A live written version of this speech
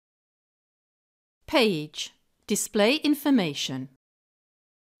Page. Display information.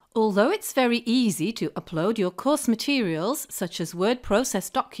 Although it's very easy to upload your course materials, such as word process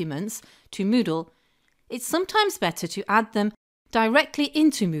documents, to Moodle, it's sometimes better to add them directly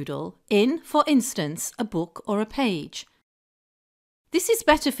into Moodle in, for instance, a book or a page. This is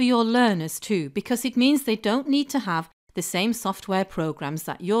better for your learners too, because it means they don't need to have the same software programs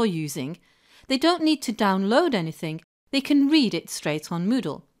that you're using. They don't need to download anything, they can read it straight on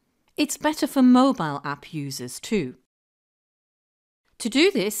Moodle. It's better for mobile app users too. To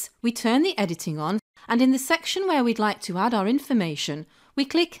do this, we turn the editing on, and in the section where we'd like to add our information, we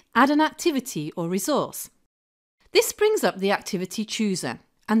click Add an activity or resource. This brings up the activity chooser,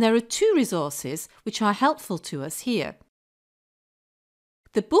 and there are two resources which are helpful to us here.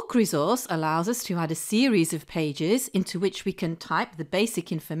 The book resource allows us to add a series of pages into which we can type the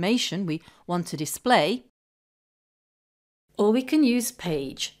basic information we want to display, or we can use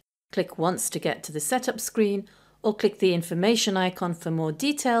Page. Click once to get to the setup screen, or click the information icon for more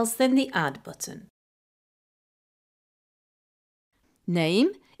details, then the Add button.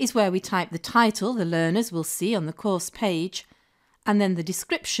 Name is where we type the title the learners will see on the course page, and then the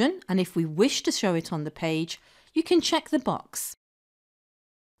description, and if we wish to show it on the page, you can check the box.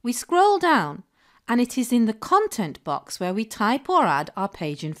 We scroll down, and it is in the content box where we type or add our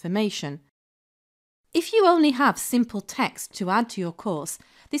page information. If you only have simple text to add to your course,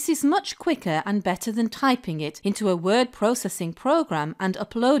 this is much quicker and better than typing it into a word processing program and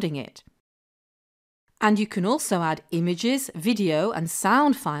uploading it. And you can also add images, video and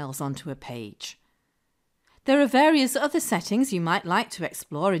sound files onto a page. There are various other settings you might like to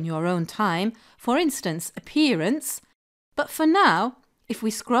explore in your own time, for instance, appearance, but for now, if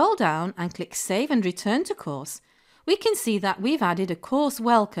we scroll down and click Save and Return to Course, we can see that we've added a course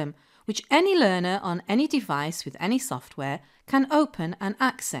welcome which any learner on any device with any software can open and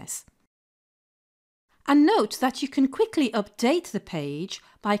access. And note that you can quickly update the page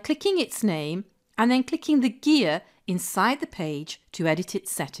by clicking its name and then clicking the gear inside the page to edit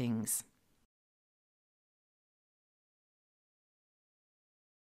its settings.